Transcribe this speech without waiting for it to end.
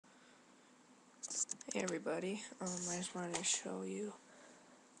Hey everybody, I just wanted to show you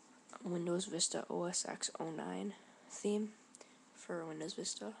Windows Vista OS X09 theme for Windows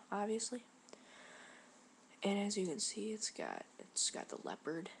Vista, obviously. And as you can see, it's got the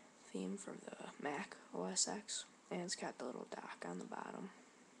leopard theme from the Mac OS X, and it's got the little dock on the bottom.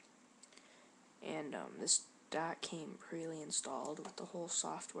 And this dock came pre-installed with the whole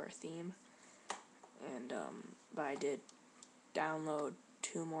software theme. And but I did download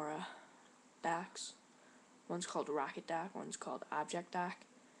two more docks. One's called Rocket Dock, one's called Object Dock.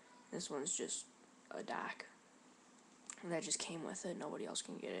 This one's just a dock. And that just came with it. Nobody else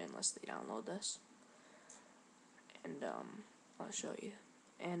can get it unless they download this. And I'll show you.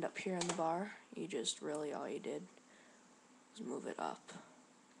 And up here in the bar, you just really all you did was move it up.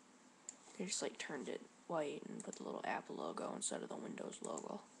 You just like turned it white and put the little Apple logo instead of the Windows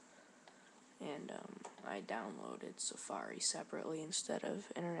logo. And I downloaded Safari separately instead of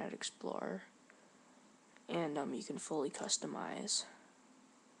Internet Explorer. And you can fully customize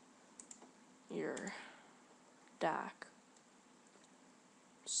your dock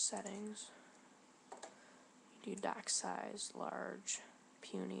settings. You do dock size, large,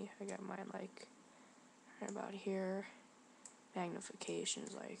 puny. I got mine like right about here. Magnification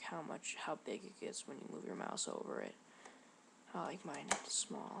is like how big it gets when you move your mouse over it. I like mine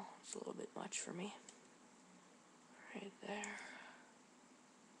small. It's a little bit much for me. Right there.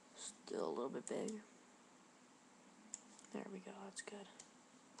 Still a little bit big. There we go, that's good.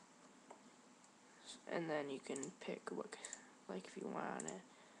 And then you can pick what, like if you want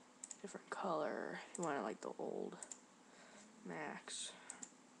a different color, if you want it like the old Macs.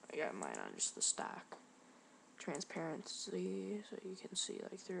 I got mine on just the stock. Transparency, so you can see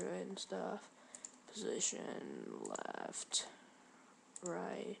like through it and stuff. Position, left,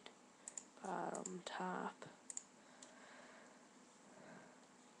 right, bottom, top.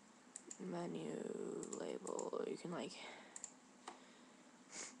 Menu, label, you can like,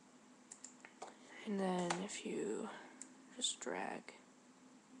 and then if you just drag,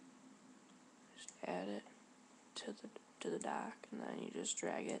 just add it to the dock, and then you just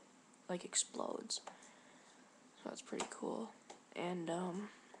drag it, like explodes. So that's pretty cool. And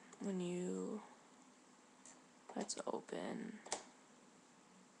let's open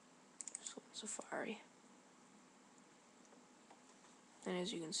Safari. And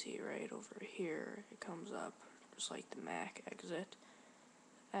as you can see right over here, it comes up just like the Mac exit,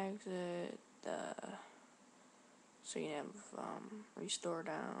 so you have restore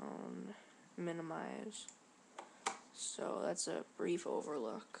down, minimize. So that's a brief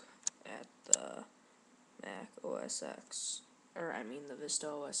overlook at the Mac OS X, or I mean the Vista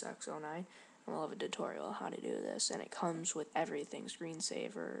OS X09. And we'll have a tutorial on how to do this, and it comes with everything: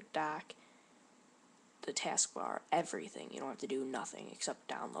 screensaver, dock, the taskbar, everything. You don't have to do nothing except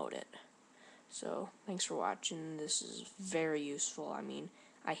download it. So thanks for watching. This is very useful. I mean,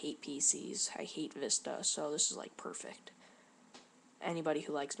 I hate PCs, I hate Vista, so this is like perfect. Anybody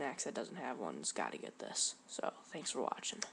who likes Macs that doesn't have one's got to get this. So thanks for watching.